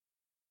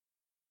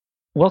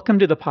Welcome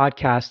to the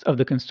podcast of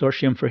the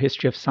Consortium for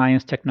History of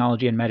Science,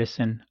 Technology, and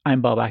Medicine.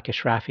 I'm Babak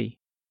Ashrafi.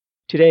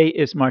 Today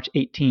is March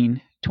 18,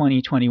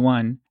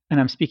 2021, and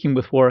I'm speaking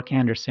with Warwick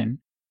Anderson,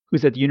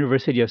 who's at the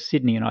University of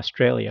Sydney in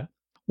Australia.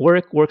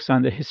 Warwick works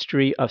on the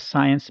history of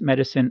science,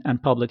 medicine,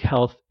 and public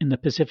health in the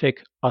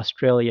Pacific,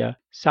 Australia,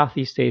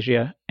 Southeast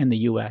Asia, and the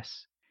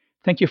US.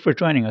 Thank you for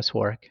joining us,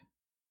 Warwick.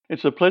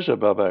 It's a pleasure,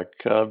 Babak.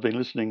 I've been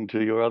listening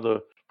to your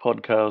other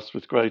podcasts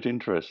with great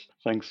interest.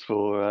 Thanks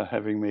for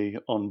having me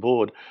on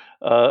board.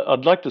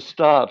 I'd like to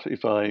start,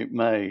 if I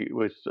may,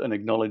 with an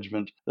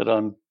acknowledgement that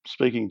I'm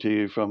speaking to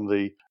you from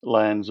the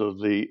lands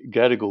of the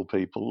Gadigal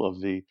people of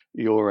the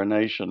Eora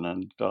Nation,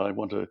 and I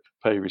want to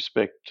pay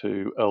respect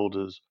to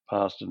elders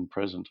past and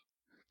present.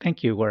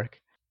 Thank you,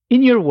 Warwick.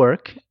 In your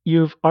work,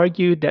 you've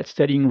argued that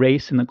studying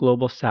race in the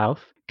global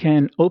south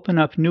can open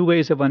up new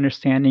ways of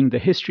understanding the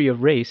history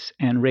of race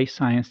and race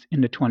science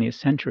in the 20th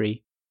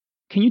century.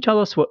 Can you tell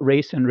us what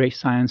race and race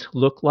science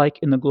look like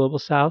in the global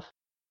south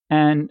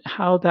and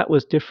how that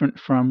was different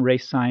from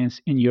race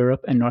science in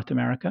Europe and North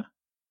America?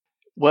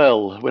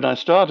 Well, when I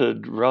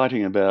started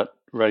writing about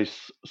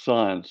race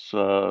science,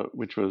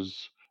 which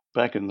was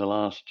back in the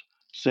last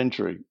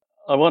century,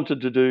 I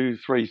wanted to do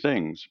three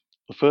things.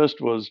 The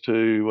first was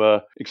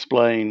to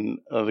explain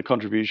the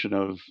contribution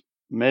of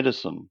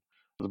medicine,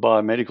 the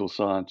biomedical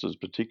sciences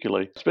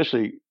particularly,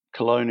 especially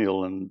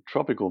colonial and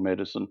tropical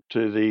medicine,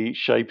 to the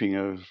shaping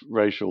of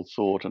racial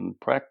thought and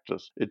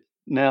practice. It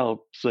now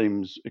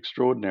seems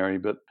extraordinary,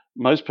 but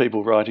most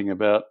people writing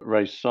about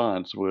race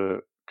science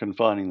were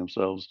confining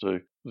themselves to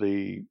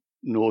the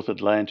North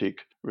Atlantic,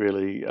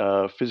 really,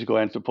 physical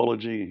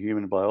anthropology,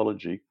 human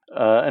biology.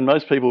 And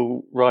most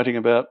people writing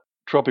about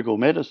tropical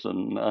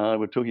medicine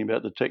were talking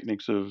about the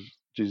techniques of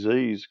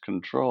disease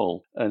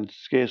control and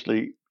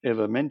scarcely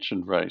ever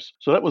mentioned race.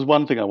 So that was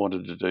one thing I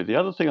wanted to do. The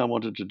other thing I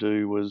wanted to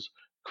do was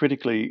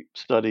critically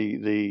study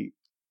the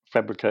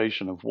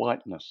fabrication of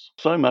whiteness.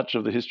 So much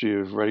of the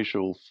history of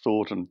racial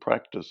thought and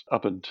practice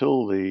up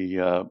until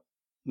the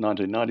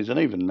 1990s and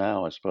even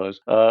now, I suppose,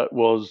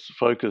 was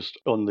focused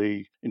on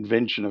the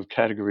invention of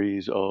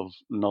categories of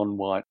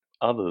non-white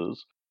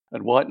others,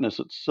 and whiteness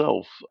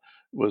itself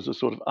was a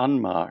sort of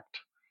unmarked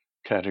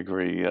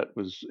category. It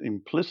was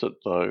implicit,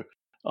 though,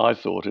 I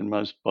thought, in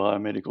most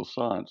biomedical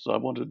science. So I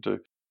wanted to,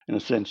 in a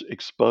sense,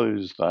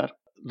 expose that.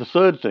 The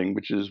third thing,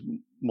 which is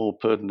more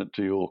pertinent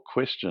to your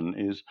question,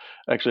 is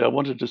actually I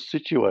wanted to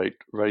situate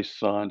race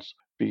science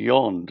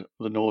beyond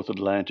the North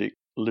Atlantic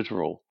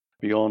littoral,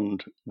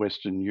 beyond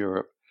Western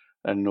Europe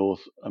and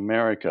North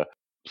America.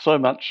 So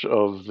much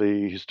of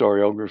the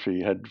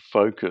historiography had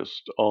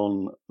focused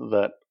on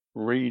that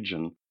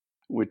region,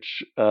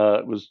 which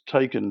was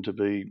taken to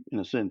be, in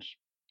a sense,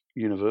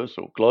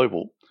 universal,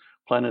 global,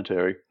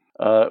 planetary,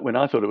 when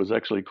I thought it was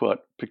actually quite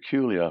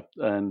peculiar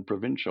and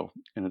provincial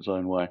in its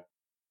own way.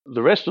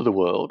 The rest of the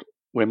world,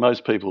 where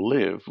most people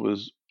live,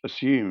 was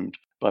assumed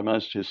by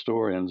most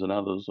historians and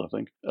others, I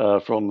think,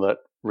 from that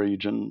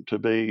region to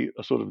be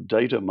a sort of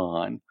data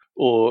mine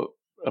or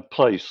a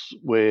place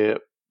where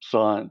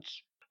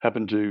science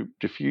happened to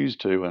diffuse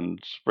to and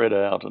spread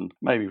out and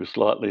maybe was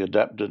slightly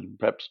adapted and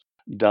perhaps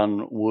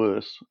done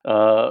worse.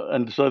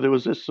 And so there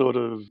was this sort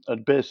of,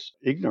 at best,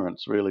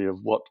 ignorance really of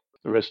what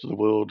the rest of the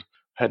world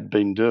had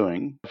been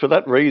doing. For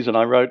that reason,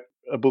 I wrote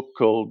a book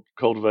called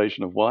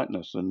Cultivation of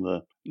Whiteness in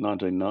the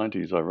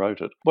 1990s. I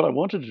wrote it. What I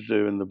wanted to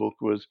do in the book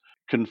was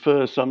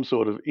confer some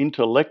sort of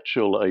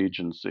intellectual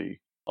agency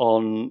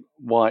on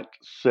white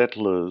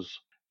settlers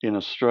in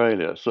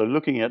Australia. So,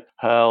 looking at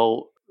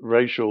how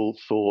racial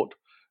thought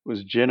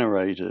was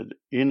generated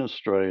in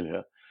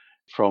Australia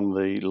from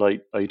the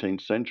late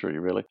 18th century,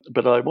 really.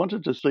 But I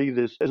wanted to see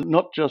this as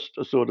not just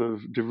a sort of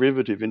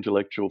derivative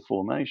intellectual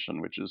formation,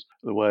 which is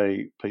the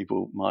way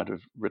people might have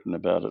written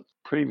about it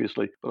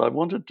previously, but I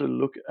wanted to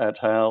look at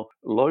how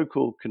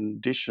local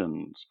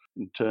conditions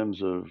in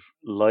terms of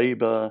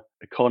labour,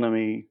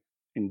 economy,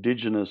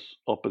 Indigenous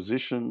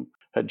opposition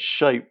had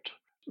shaped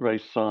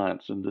race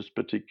science in this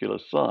particular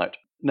site.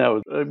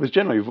 Now, it was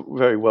generally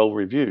very well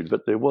reviewed,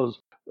 but there was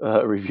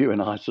a review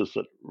in ISIS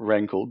that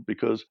rankled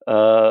because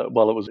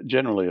while it was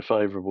generally a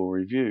favourable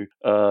review,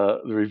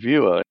 the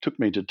reviewer took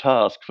me to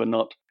task for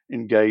not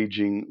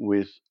engaging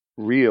with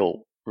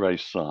real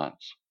race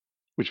science,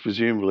 which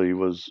presumably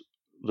was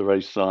the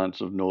race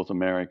science of North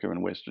America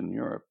and Western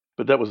Europe.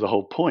 But that was the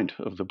whole point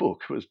of the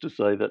book, was to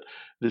say that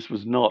this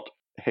was not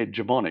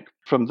hegemonic.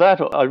 From that,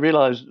 I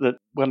realised that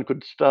one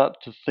could start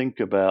to think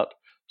about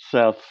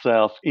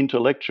South-South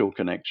intellectual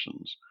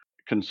connections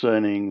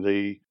concerning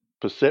the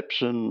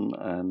perception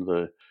and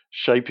the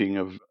shaping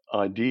of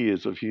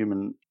ideas of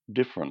human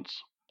difference,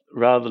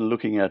 rather than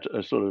looking at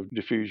a sort of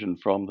diffusion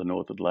from the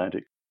North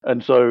Atlantic.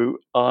 And so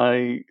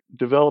I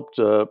developed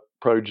a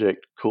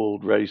project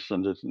called Race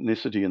and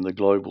Ethnicity in the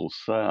Global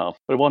South.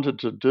 What I wanted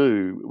to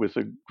do with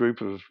a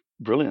group of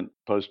brilliant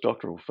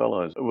postdoctoral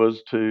fellows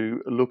was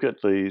to look at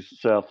these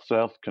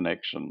South-South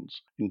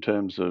connections in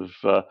terms of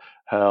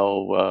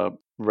how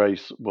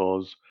race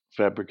was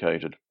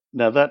fabricated.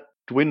 Now, that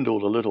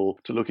dwindled a little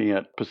to looking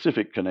at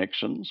Pacific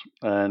connections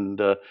and,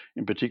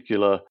 in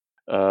particular,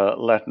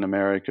 Latin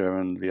America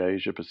and the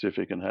Asia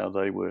Pacific and how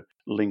they were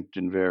linked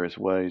in various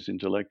ways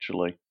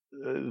intellectually.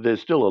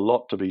 There's still a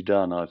lot to be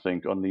done, I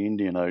think, on the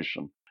Indian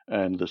Ocean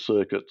and the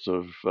circuits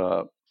of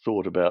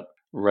thought about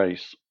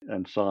race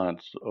and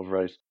science of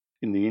race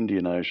in the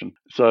Indian Ocean.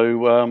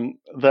 So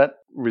that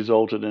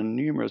resulted in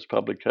numerous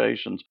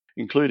publications,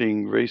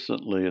 including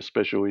recently a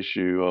special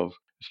issue of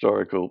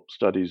Historical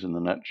Studies in the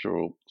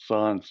Natural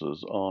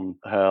Sciences on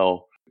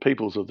how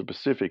peoples of the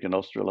Pacific and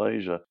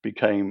Australasia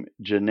became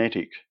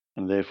genetic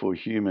and therefore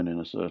human in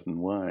a certain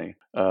way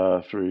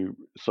through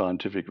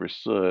scientific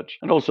research.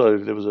 And also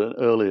there was an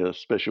earlier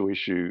special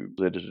issue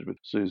edited with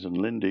Susan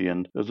Lindy,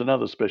 and there's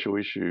another special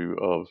issue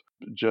of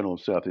Journal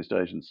of Southeast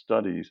Asian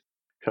Studies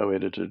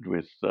co-edited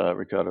with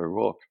Ricardo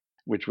Roque,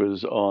 which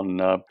was on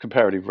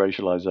comparative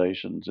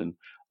racializations in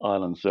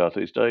island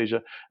Southeast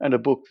Asia, and a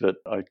book that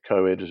I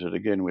co-edited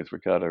again with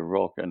Ricardo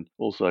Roque and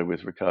also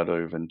with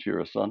Ricardo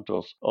Ventura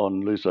Santos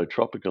on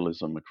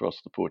Lusotropicalism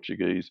across the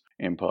Portuguese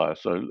Empire.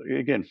 So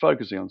again,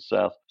 focusing on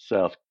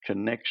South-South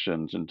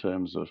connections in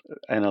terms of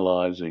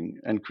analysing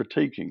and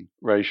critiquing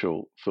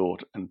racial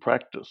thought and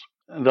practice.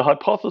 And the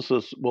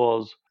hypothesis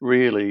was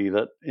really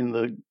that in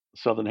the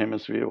Southern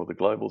Hemisphere or the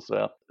global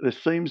South, there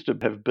seems to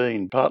have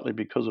been, partly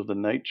because of the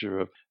nature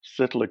of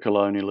settler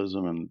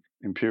colonialism and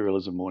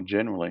imperialism more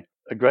generally,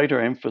 a greater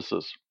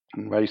emphasis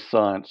in race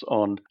science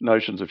on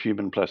notions of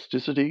human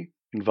plasticity,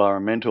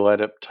 environmental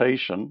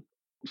adaptation,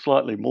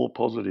 slightly more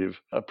positive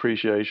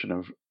appreciation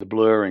of the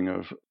blurring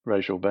of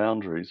racial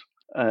boundaries,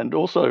 and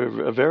also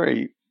a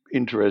very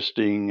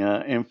interesting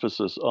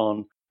emphasis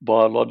on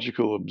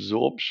biological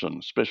absorption,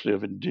 especially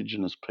of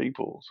indigenous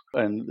peoples,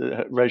 and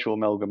racial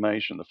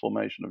amalgamation, the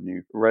formation of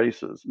new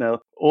races. Now,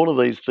 all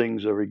of these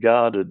things are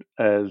regarded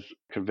as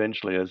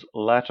conventionally as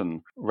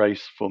Latin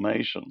race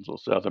formations or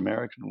South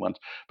American ones,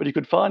 but you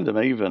could find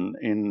them even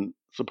in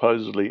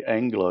supposedly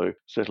Anglo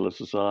settler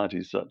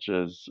societies such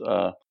as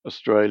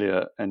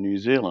Australia and New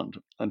Zealand,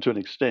 and to an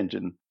extent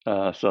in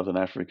Southern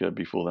Africa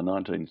before the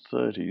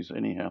 1930s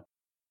anyhow.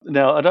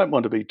 Now, I don't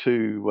want to be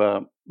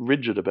too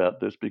rigid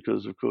about this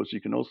because, of course, you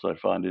can also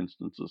find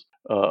instances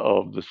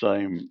of the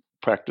same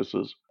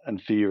practices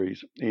and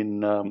theories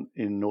in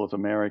North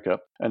America.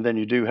 And then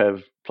you do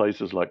have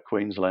places like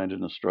Queensland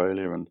in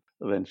Australia and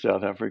then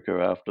South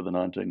Africa after the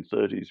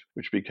 1930s,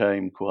 which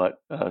became quite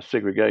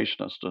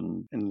segregationist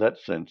and, in that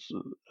sense,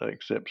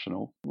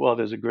 exceptional. While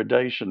there's a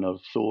gradation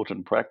of thought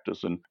and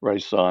practice in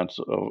race science,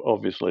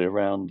 obviously,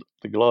 around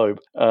the globe,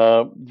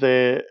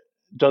 there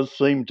does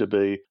seem to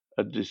be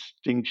a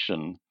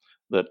distinction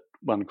that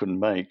one can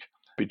make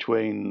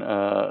between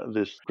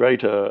this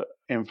greater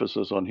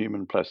emphasis on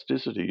human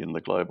plasticity in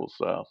the global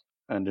South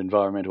and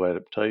environmental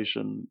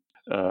adaptation,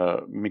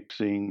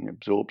 mixing,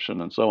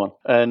 absorption, and so on,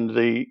 and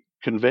the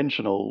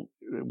conventional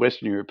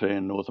Western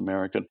European, North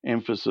American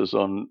emphasis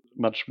on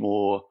much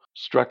more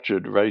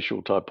structured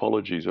racial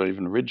typologies or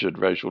even rigid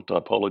racial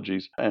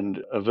typologies and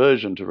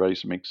aversion to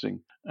race mixing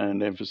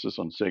and emphasis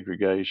on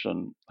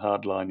segregation,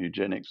 hardline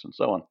eugenics, and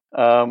so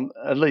on.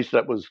 At least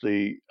that was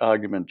the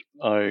argument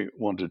I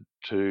wanted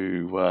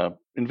to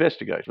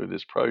investigate with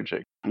this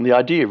project. And the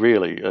idea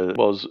really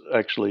was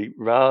actually,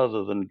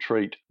 rather than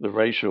treat the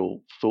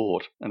racial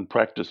thought and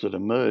practice that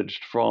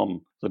emerged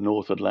from the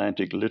North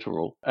Atlantic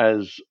littoral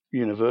as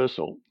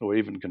universal or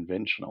even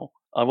conventional,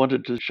 I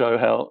wanted to show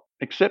how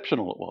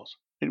exceptional it was.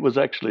 It was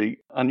actually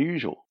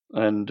unusual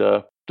and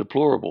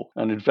deplorable.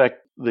 And in fact,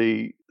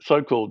 the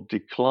so-called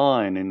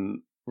decline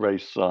in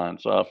race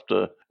science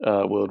after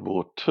World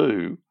War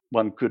II,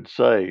 one could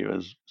say,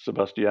 as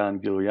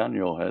Sebastián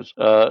Giliano has,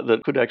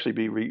 that could actually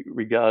be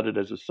regarded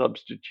as a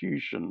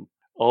substitution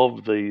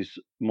of these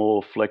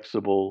more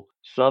flexible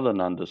Southern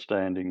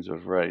understandings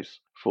of race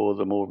for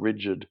the more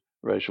rigid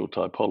racial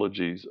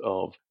typologies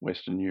of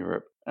Western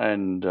Europe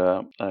and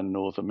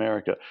North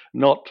America,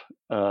 not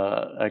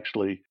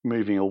actually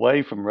moving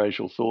away from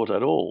racial thought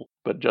at all,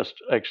 but just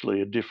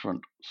actually a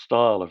different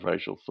style of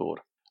racial thought.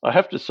 I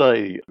have to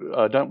say,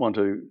 I don't want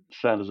to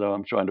sound as though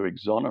I'm trying to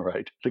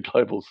exonerate the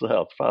global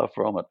South, far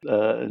from it,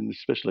 and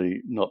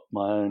especially not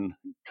my own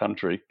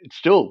country. It's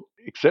still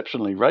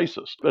exceptionally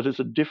racist, but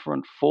it's a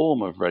different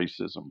form of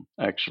racism,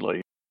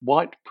 actually.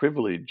 White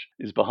privilege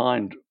is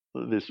behind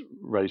this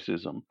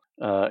racism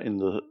in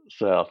the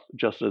South,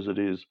 just as it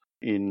is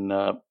in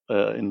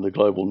the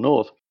global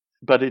North,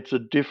 but it's a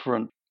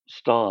different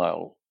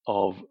style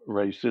of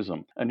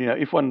racism. And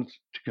if one's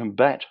to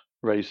combat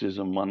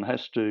racism, one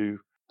has to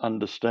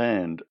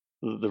understand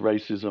the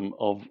racism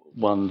of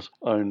one's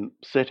own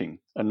setting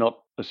and not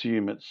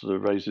assume it's the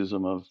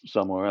racism of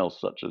somewhere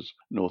else, such as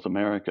North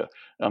America.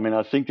 I mean,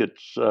 I think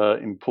it's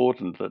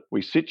important that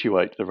we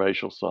situate the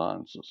racial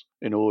sciences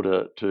in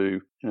order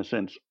to, in a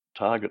sense,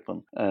 target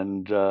them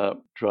and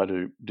try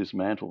to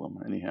dismantle them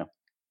anyhow.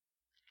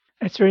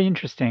 It's very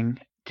interesting.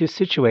 To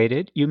situate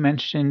it, you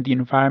mentioned the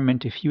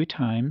environment a few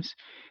times.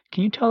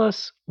 Can you tell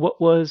us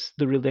what was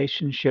the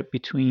relationship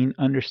between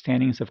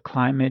understandings of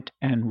climate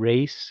and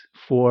race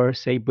for,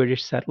 say,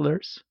 British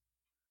settlers?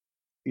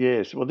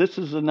 Yes, well, this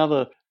is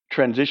another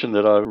transition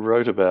that I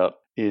wrote about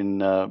in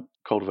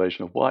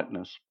Cultivation of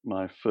Whiteness,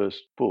 my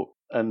first book.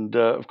 And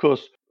of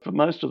course, for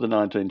most of the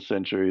 19th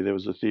century, there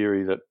was a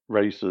theory that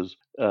races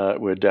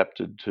were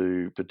adapted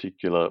to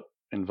particular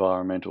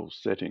environmental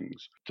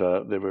settings.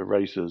 There were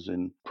races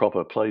in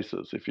proper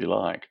places, if you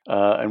like.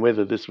 And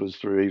whether this was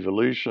through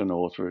evolution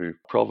or through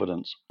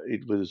providence,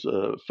 it was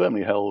a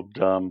firmly held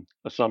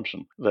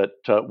assumption that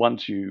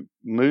once you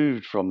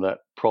moved from that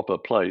proper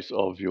place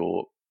of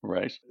your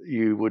race,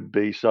 you would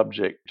be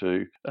subject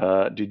to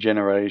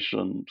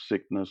degeneration,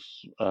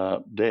 sickness,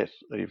 death,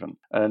 even.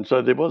 And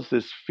so there was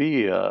this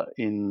fear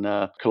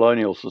in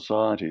colonial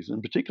societies,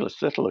 in particular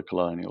settler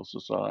colonial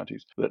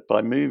societies, that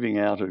by moving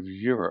out of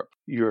Europe,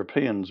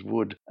 Europeans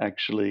would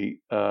actually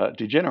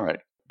degenerate.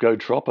 Go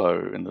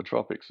tropo in the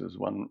tropics is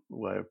one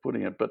way of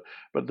putting it, but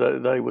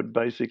they would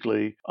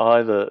basically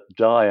either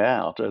die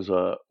out as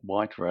a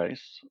white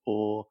race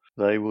or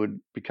they would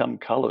become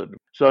coloured.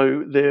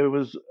 So there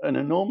was an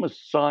enormous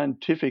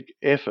scientific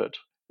effort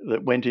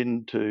that went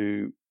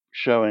into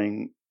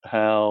showing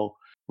how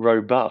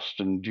robust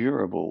and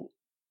durable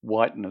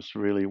whiteness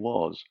really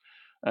was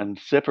and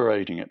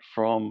separating it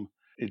from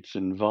its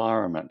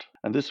environment.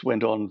 And this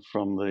went on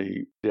from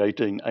the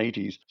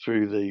 1880s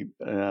through the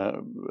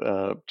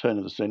turn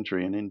of the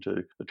century and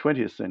into the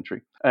 20th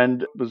century.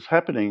 And it was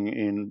happening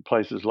in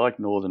places like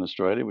Northern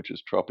Australia, which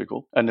is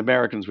tropical. And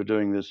Americans were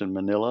doing this in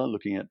Manila,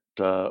 looking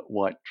at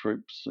white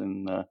troops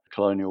in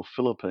colonial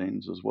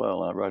Philippines as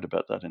well. I wrote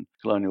about that in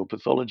Colonial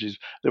Pathologies.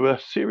 There were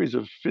a series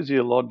of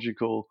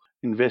physiological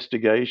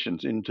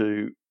investigations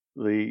into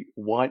the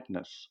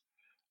whiteness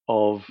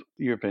of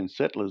European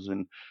settlers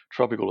in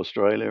tropical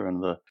Australia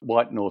and the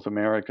white North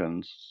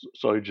Americans,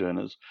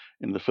 sojourners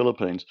in the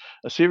Philippines,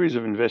 a series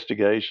of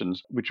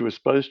investigations which were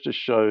supposed to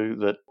show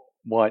that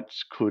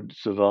whites could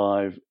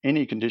survive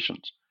any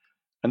conditions.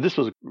 And this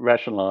was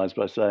rationalized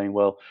by saying,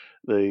 well,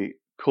 the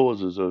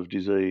causes of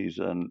disease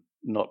are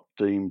not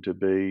deemed to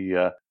be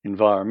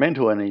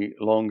environmental any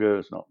longer.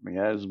 It's not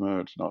miasma,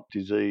 it's not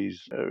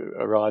disease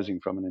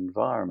arising from an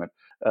environment.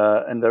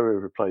 And they were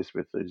replaced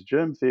with these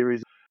germ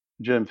theories.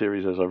 Germ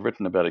theories, as I've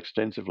written about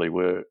extensively,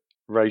 were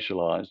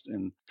racialized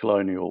in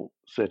colonial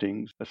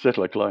settings,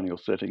 settler colonial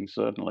settings,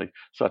 certainly,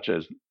 such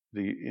as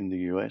in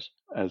the US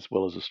as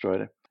well as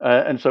Australia.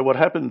 And so what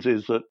happens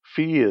is that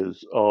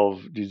fears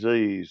of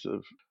disease,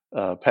 of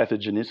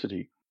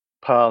pathogenicity,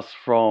 pass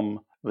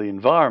from the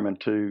environment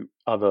to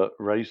other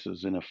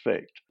races in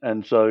effect.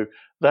 And so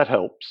that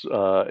helps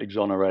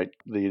exonerate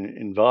the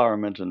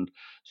environment and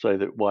say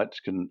that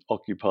whites can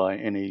occupy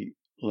any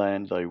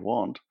land they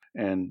want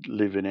and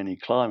live in any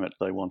climate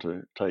they want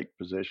to take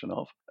possession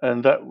of.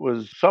 And that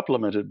was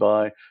supplemented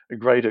by a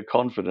greater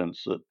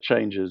confidence that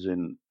changes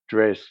in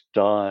dress,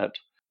 diet,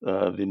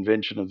 the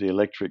invention of the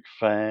electric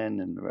fan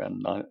in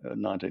around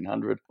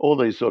 1900. All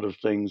these sort of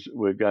things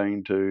were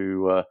going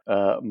to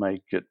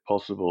make it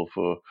possible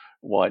for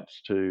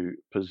whites to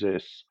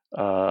possess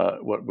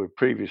what were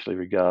previously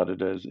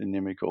regarded as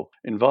inimical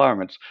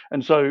environments.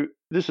 And so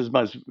this is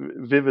most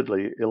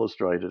vividly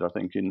illustrated, I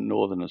think, in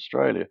Northern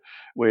Australia,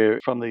 where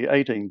from the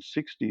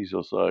 1860s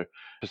or so,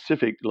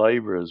 Pacific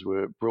labourers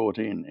were brought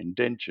in,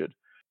 indentured,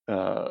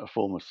 a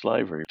form of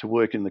slavery, to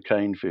work in the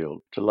cane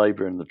field, to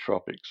labour in the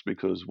tropics,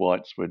 because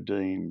whites were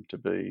deemed to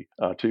be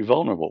too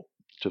vulnerable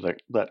to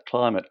that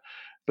climate.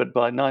 But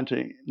by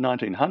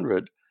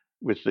 1900,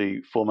 with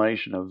the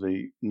formation of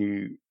the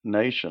new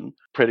nation,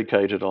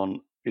 predicated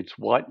on its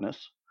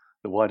whiteness,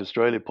 the White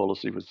Australia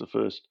policy was the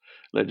first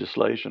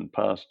legislation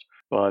passed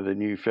by the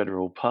new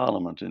federal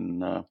parliament in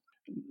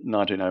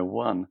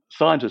 1901.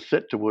 Scientists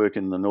set to work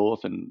in the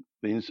north and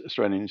the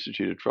Australian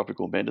Institute of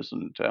Tropical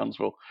Medicine in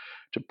Townsville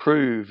to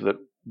prove that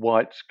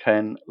whites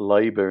can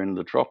labour in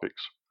the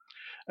tropics.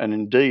 And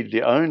indeed,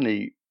 the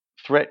only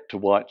threat to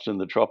whites in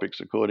the tropics,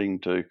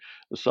 according to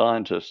the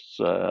scientists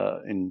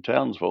in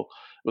Townsville,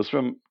 was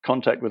from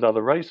contact with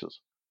other races.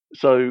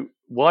 So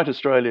white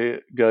Australia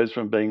goes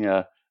from being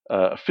a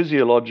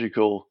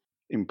physiological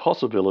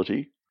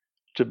impossibility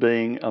to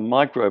being a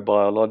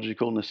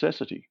microbiological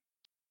necessity.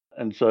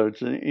 And so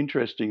it's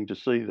interesting to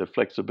see the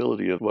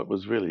flexibility of what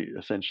was really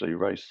essentially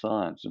race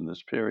science in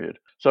this period.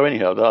 So,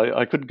 anyhow,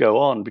 I could go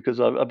on because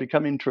I've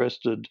become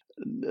interested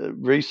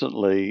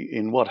recently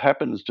in what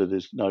happens to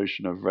this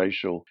notion of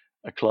racial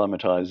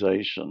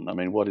acclimatization. I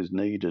mean, what is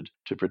needed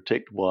to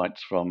protect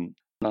whites from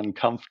an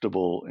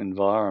uncomfortable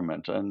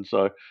environment. And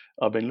so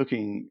I've been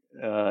looking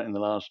in the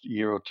last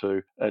year or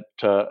two at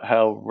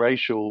how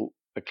racial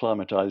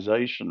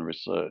acclimatization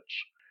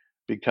research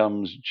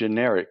becomes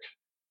generic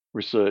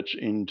research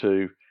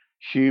into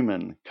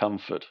human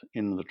comfort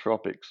in the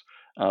tropics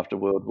after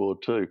World War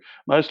II,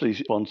 mostly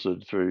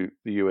sponsored through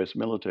the US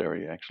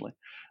military, actually.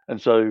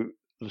 And so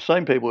the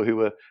same people who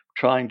were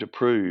trying to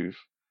prove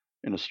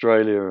in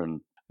Australia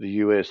and the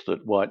US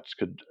that whites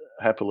could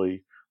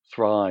happily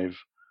thrive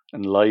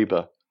and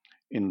labour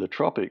in the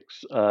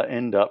tropics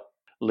end up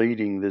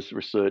leading this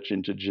research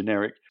into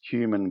generic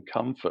human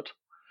comfort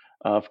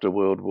after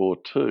World War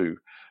II.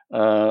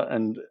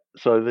 And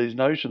so these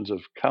notions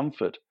of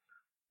comfort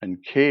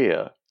and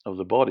care of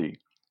the body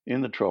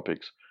in the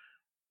tropics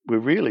were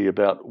really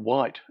about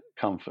white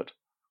comfort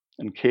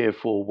and care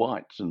for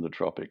whites in the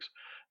tropics.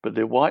 But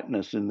their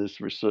whiteness in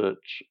this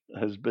research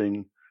has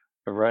been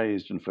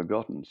erased and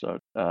forgotten. So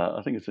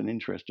I think it's an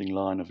interesting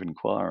line of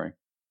inquiry.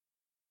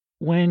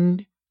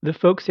 When the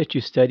folks that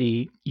you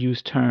study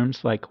use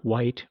terms like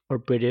white or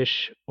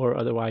British or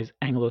otherwise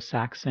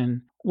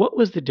Anglo-Saxon, what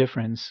was the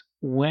difference?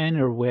 When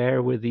or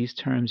where were these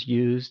terms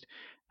used?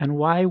 And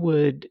why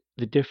would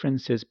the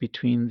differences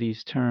between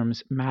these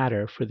terms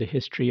matter for the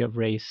history of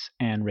race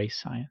and race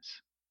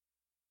science?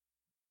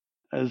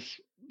 As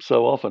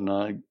so often,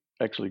 I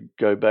actually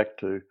go back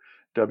to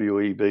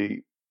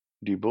W.E.B.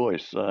 Du Bois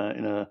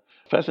in a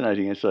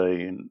fascinating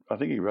essay, I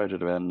think he wrote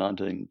it around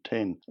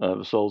 1910,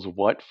 The Souls of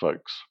White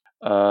Folks.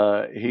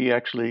 He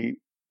actually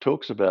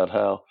talks about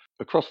how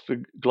across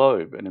the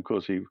globe, and of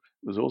course, he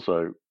was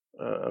also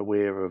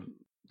aware of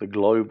the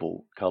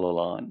global colour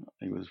line.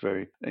 He was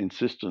very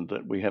insistent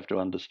that we have to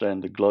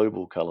understand the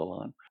global colour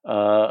line.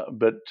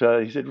 But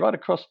he said right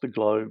across the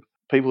globe,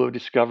 people are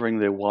discovering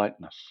their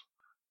whiteness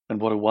and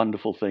what a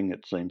wonderful thing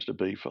it seems to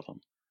be for them.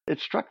 It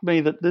struck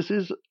me that this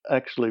is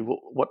actually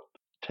what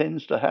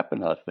tends to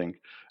happen, I think,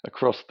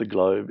 across the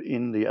globe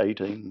in the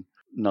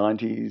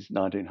 1890s,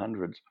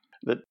 1900s,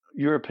 that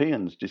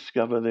Europeans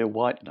discover their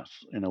whiteness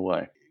in a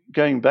way.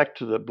 Going back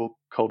to the book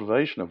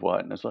Cultivation of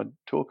Whiteness, I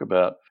talk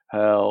about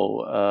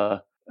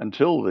how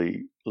until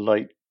the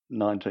late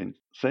 19th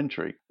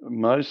century,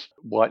 most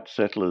white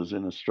settlers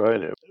in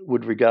Australia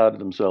would regard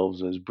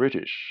themselves as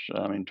British.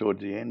 I mean, toward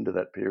the end of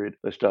that period,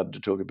 they started to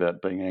talk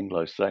about being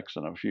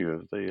Anglo-Saxon. A few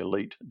of the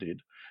elite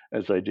did,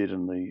 as they did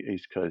in the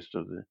east coast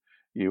of the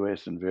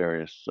US in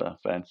various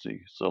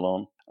fancy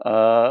salons.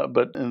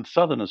 But in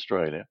southern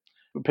Australia,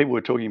 people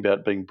were talking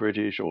about being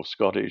British or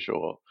Scottish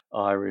or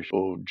Irish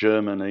or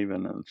German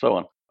even, and so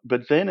on.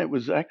 But then it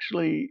was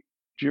actually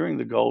during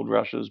the gold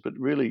rushes, but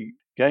really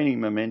gaining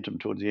momentum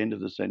towards the end of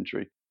the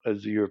century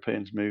as the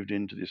Europeans moved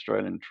into the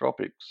Australian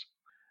tropics.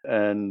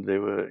 And there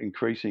were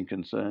increasing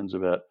concerns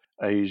about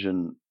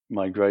Asian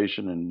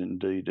migration and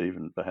indeed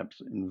even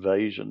perhaps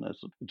invasion, as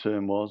the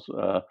term was,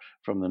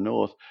 from the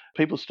north.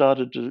 People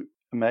started to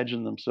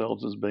imagine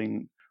themselves as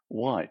being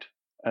white,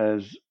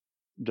 as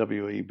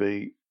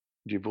W.E.B.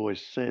 Du Bois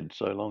said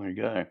so long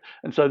ago.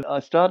 And so I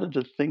started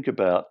to think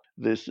about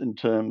this in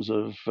terms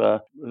of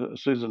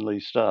Susan Lee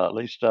Starr.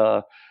 Lee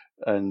Starr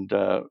and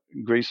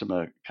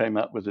Griesemer came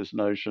up with this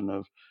notion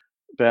of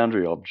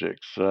boundary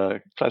objects,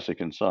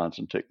 classic in science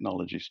and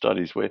technology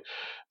studies, where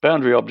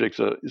boundary objects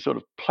are sort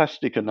of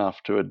plastic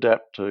enough to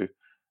adapt to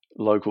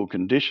local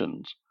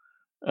conditions,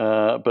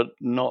 but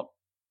not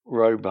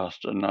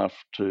robust enough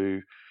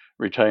to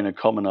retain a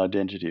common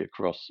identity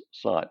across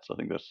sites. I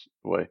think that's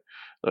the way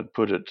they'd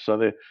put it.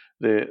 So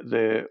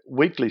they're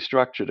weakly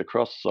structured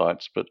across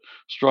sites, but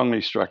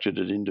strongly structured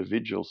at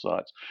individual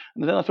sites.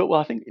 And then I thought,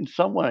 well, I think in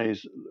some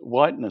ways,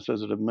 whiteness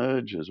as it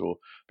emerges or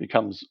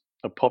becomes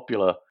a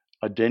popular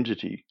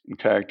identity and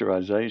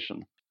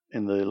characterization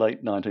in the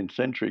late 19th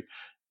century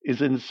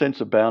is in a sense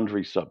a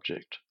boundary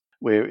subject,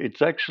 where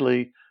it's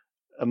actually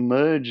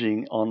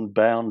emerging on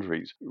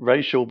boundaries,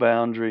 racial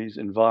boundaries,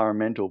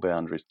 environmental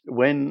boundaries.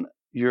 When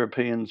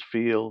Europeans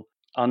feel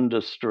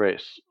under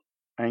stress,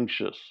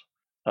 anxious,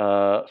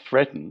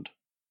 threatened,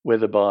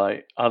 whether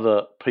by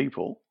other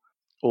people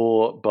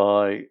or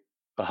by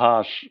a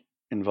harsh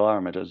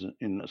environment, as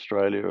in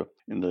Australia,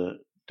 in the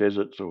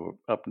deserts, or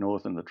up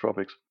north in the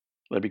tropics,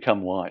 they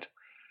become white.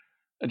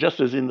 Just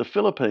as in the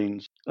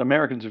Philippines,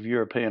 Americans of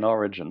European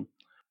origin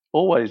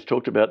always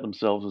talked about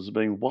themselves as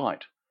being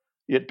white.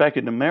 Yet back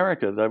in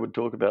America, they would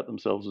talk about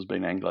themselves as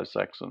being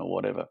Anglo-Saxon or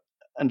whatever.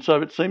 And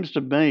so it seems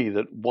to me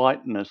that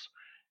whiteness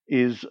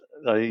is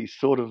a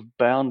sort of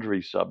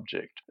boundary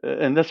subject.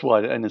 And that's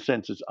why, in a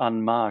sense, it's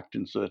unmarked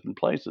in certain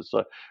places.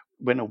 So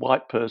when a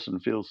white person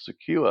feels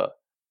secure,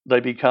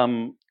 they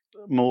become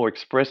more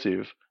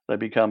expressive. They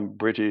become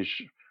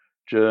British,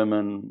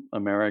 German,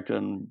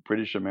 American,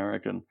 British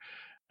American,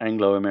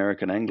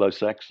 Anglo-American,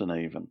 Anglo-Saxon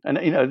even. And,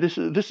 this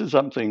is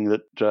something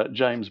that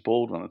James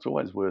Baldwin, it's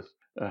always worth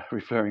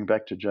referring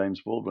back to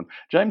James Baldwin.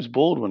 James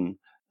Baldwin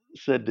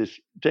said this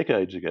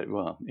decades ago,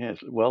 well, yes,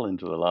 well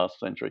into the last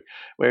century,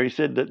 where he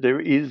said that there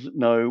is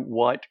no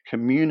white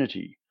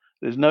community.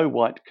 There's no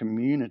white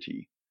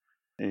community.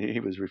 He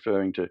was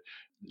referring to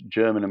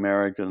German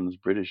Americans,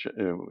 British,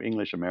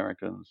 English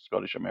Americans,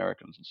 Scottish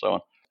Americans, and so on.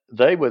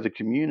 They were the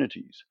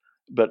communities.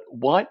 But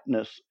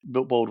whiteness,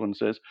 Baldwin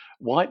says,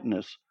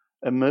 whiteness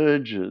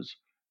emerges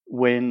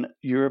when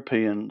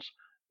Europeans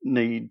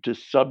need to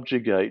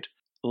subjugate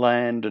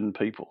land and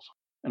peoples.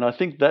 And I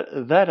think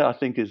that I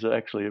think is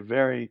actually a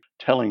very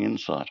telling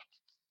insight.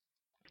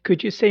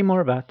 Could you say more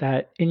about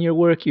that? In your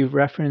work, you've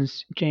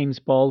referenced James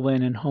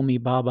Baldwin and Homi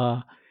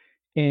Bhabha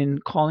in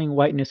calling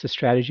whiteness a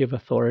strategy of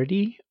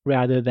authority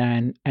rather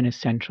than an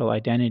essential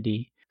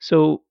identity.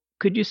 So,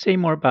 could you say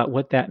more about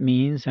what that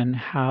means and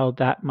how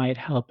that might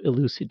help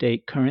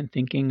elucidate current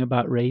thinking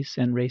about race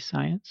and race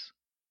science?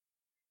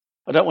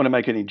 I don't want to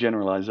make any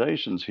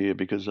generalizations here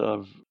because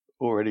I've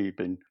already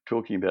been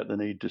talking about the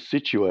need to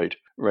situate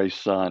race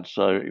science.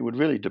 So it would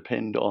really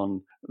depend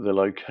on the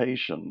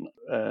location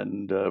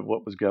and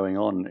what was going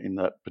on in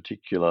that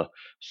particular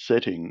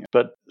setting.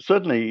 But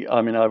certainly,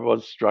 I mean, I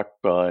was struck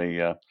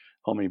by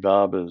Homi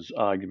Bhabha's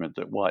argument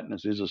that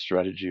whiteness is a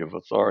strategy of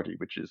authority,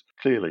 which is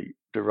clearly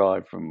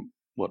derived from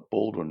what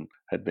Baldwin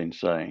had been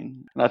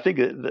saying. And I think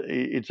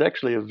it's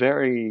actually a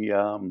very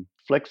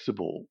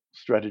flexible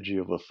strategy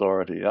of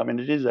authority. I mean,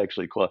 it is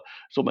actually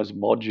it's almost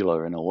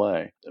modular in a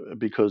way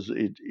because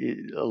it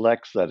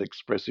lacks that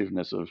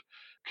expressiveness of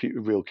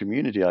real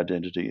community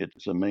identity.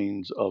 It's a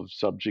means of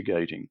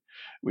subjugating,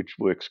 which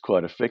works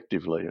quite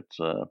effectively. It's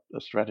a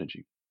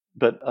strategy.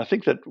 But I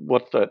think that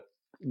what that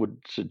would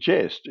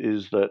suggest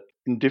is that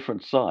in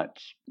different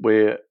sites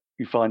where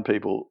you find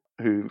people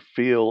who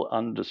feel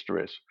under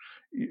stress,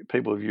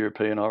 people of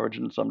European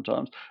origin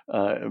sometimes,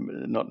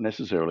 not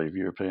necessarily of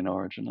European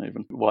origin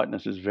even.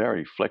 Whiteness is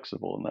very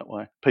flexible in that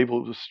way.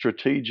 People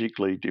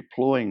strategically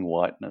deploying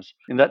whiteness.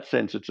 In that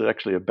sense, it's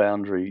actually a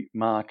boundary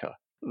marker.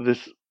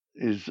 This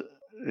is,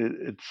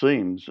 it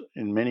seems,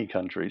 in many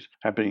countries,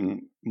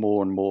 happening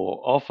more and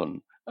more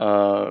often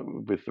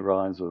with the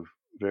rise of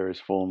various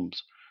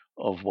forms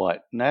of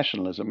white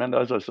nationalism. And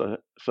as I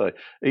say,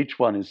 each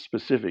one is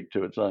specific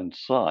to its own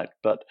site,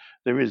 but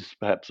there is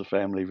perhaps a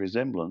family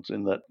resemblance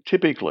in that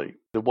typically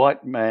the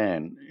white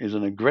man is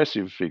an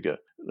aggressive figure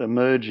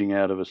emerging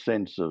out of a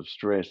sense of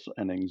stress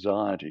and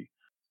anxiety.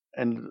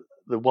 And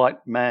the white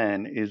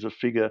man is a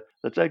figure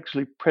that's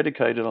actually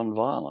predicated on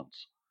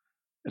violence.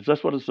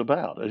 That's what it's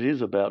about. It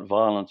is about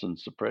violence and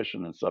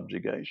suppression and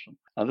subjugation.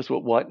 And that's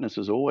what whiteness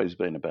has always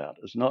been about.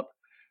 It's not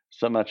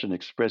so much an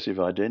expressive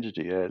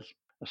identity as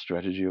a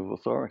strategy of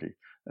authority,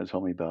 as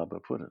Homi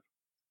Bhabha put it.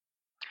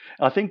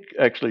 I think,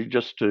 actually,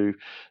 just to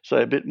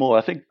say a bit more,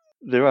 I think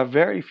there are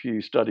very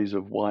few studies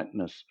of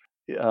whiteness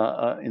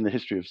in the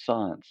history of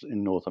science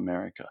in North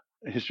America,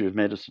 the history of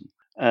medicine.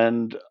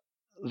 And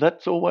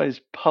that's always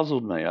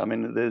puzzled me. I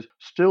mean,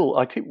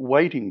 I keep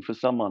waiting for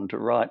someone to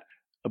write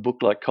a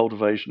book like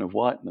Cultivation of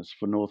Whiteness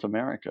for North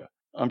America.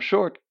 I'm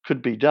sure it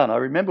could be done. I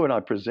remember when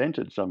I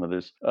presented some of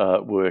this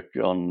work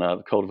on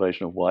the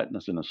cultivation of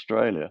whiteness in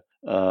Australia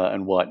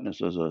and whiteness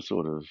as a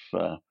sort of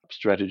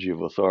strategy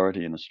of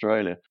authority in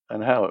Australia,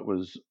 and how it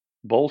was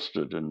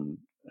bolstered and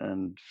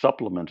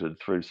supplemented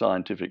through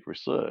scientific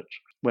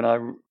research. When I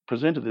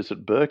presented this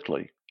at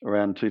Berkeley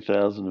around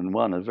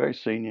 2001, a very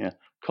senior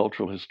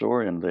cultural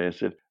historian there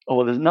said, "Oh,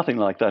 well, there's nothing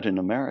like that in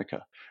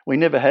America. We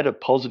never had a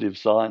positive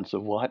science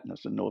of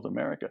whiteness in North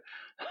America."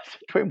 I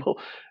said to him, "Well,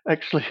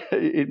 actually,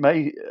 it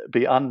may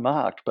be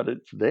unmarked, but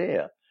it's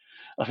there."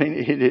 I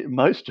mean,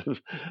 most of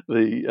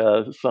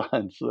the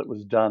science that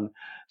was done,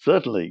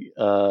 certainly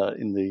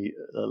in the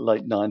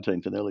late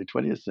 19th and early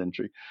 20th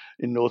century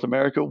in North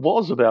America,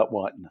 was about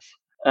whiteness.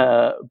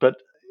 But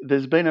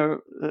there's been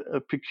a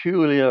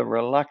peculiar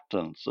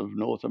reluctance of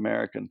North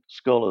American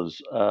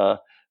scholars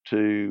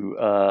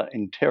to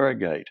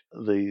interrogate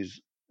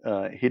these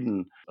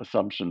hidden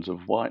assumptions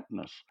of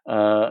whiteness.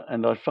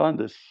 And I find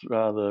this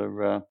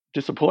rather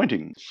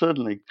disappointing,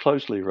 certainly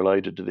closely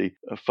related to the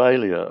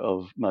failure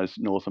of most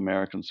North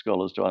American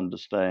scholars to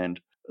understand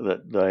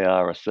that they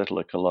are a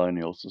settler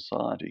colonial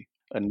society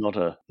and not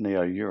a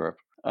neo-Europe.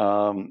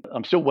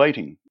 I'm still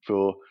waiting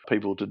for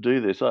people to do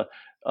this.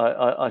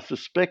 I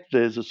suspect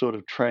there's a sort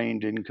of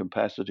trained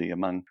incapacity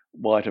among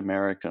white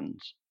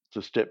Americans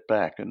to step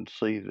back and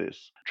see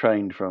this,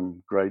 trained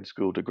from grade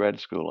school to grad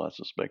school, I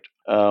suspect.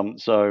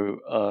 So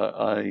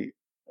I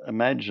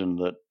imagine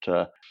that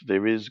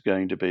there is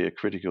going to be a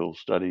critical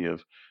study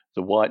of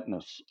the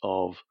whiteness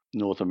of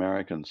North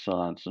American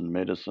science and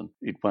medicine.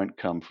 It won't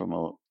come from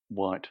a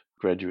white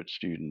graduate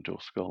student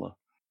or scholar.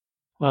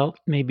 Well,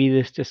 maybe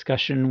this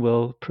discussion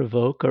will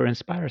provoke or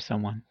inspire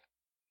someone.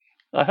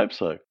 I hope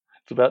so.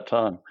 It's about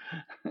time.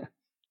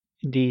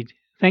 Indeed.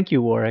 Thank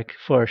you, Warwick,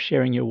 for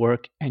sharing your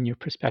work and your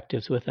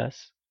perspectives with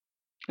us.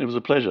 It was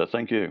a pleasure.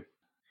 Thank you.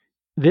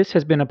 This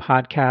has been a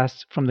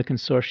podcast from the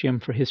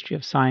Consortium for History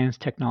of Science,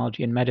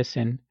 Technology, and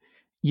Medicine.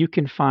 You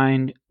can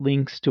find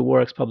links to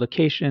Warwick's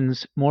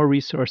publications, more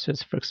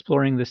resources for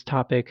exploring this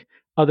topic,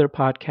 other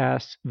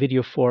podcasts,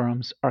 video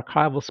forums,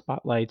 archival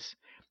spotlights,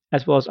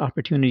 as well as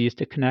opportunities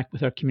to connect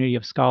with our community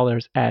of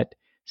scholars at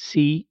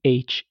chstm.org.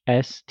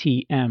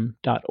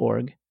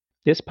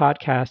 This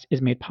podcast is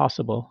made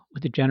possible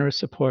with the generous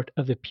support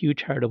of the Pew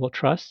Charitable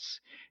Trusts,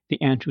 the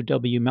Andrew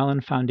W.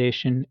 Mellon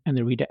Foundation, and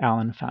the Rita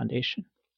Allen Foundation.